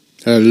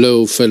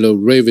Hello, fellow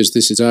ravers.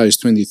 This is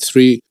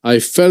Iris23. I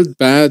felt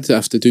bad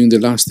after doing the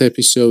last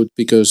episode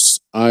because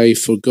I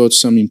forgot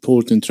some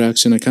important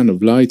tracks and I kind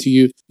of lied to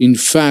you. In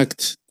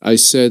fact, I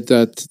said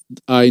that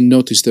I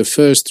noticed the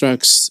first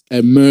tracks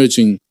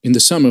emerging in the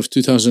summer of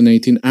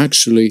 2018.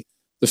 Actually,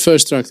 the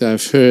first track that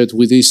I've heard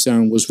with this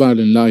sound was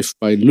Violent Life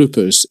by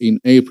Loopers in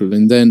April,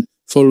 and then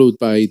followed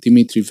by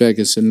Dimitri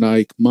Vegas and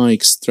Like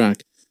Mike's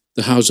track,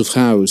 The House of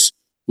House,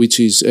 which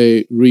is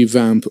a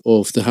revamp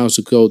of The House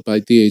of Gold by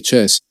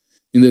DHS.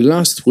 In the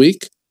last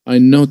week, I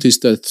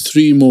noticed that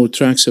 3 more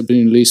tracks have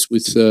been released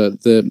with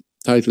the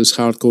titles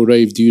Hardcore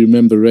Rave, Do You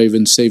Remember Rave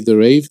and Save the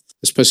Rave,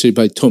 especially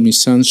by Tommy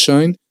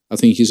Sunshine. I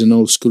think he's an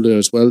old schooler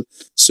as well.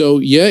 So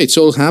yeah, it's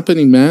all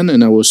happening, man,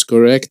 and I was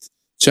correct.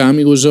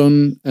 Chami was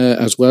on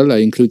as well. I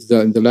included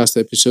that in the last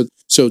episode.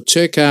 So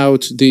check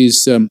out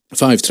these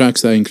 5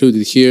 tracks that I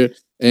included here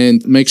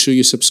and make sure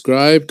you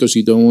subscribe because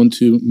you don't want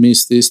to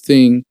miss this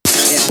thing.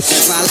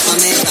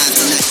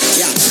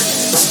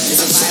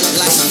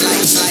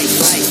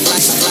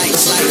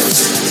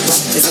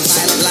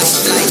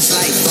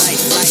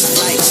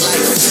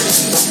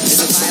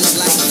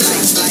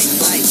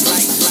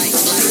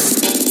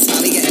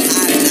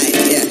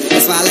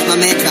 My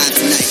man drive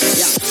tonight.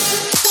 Yeah.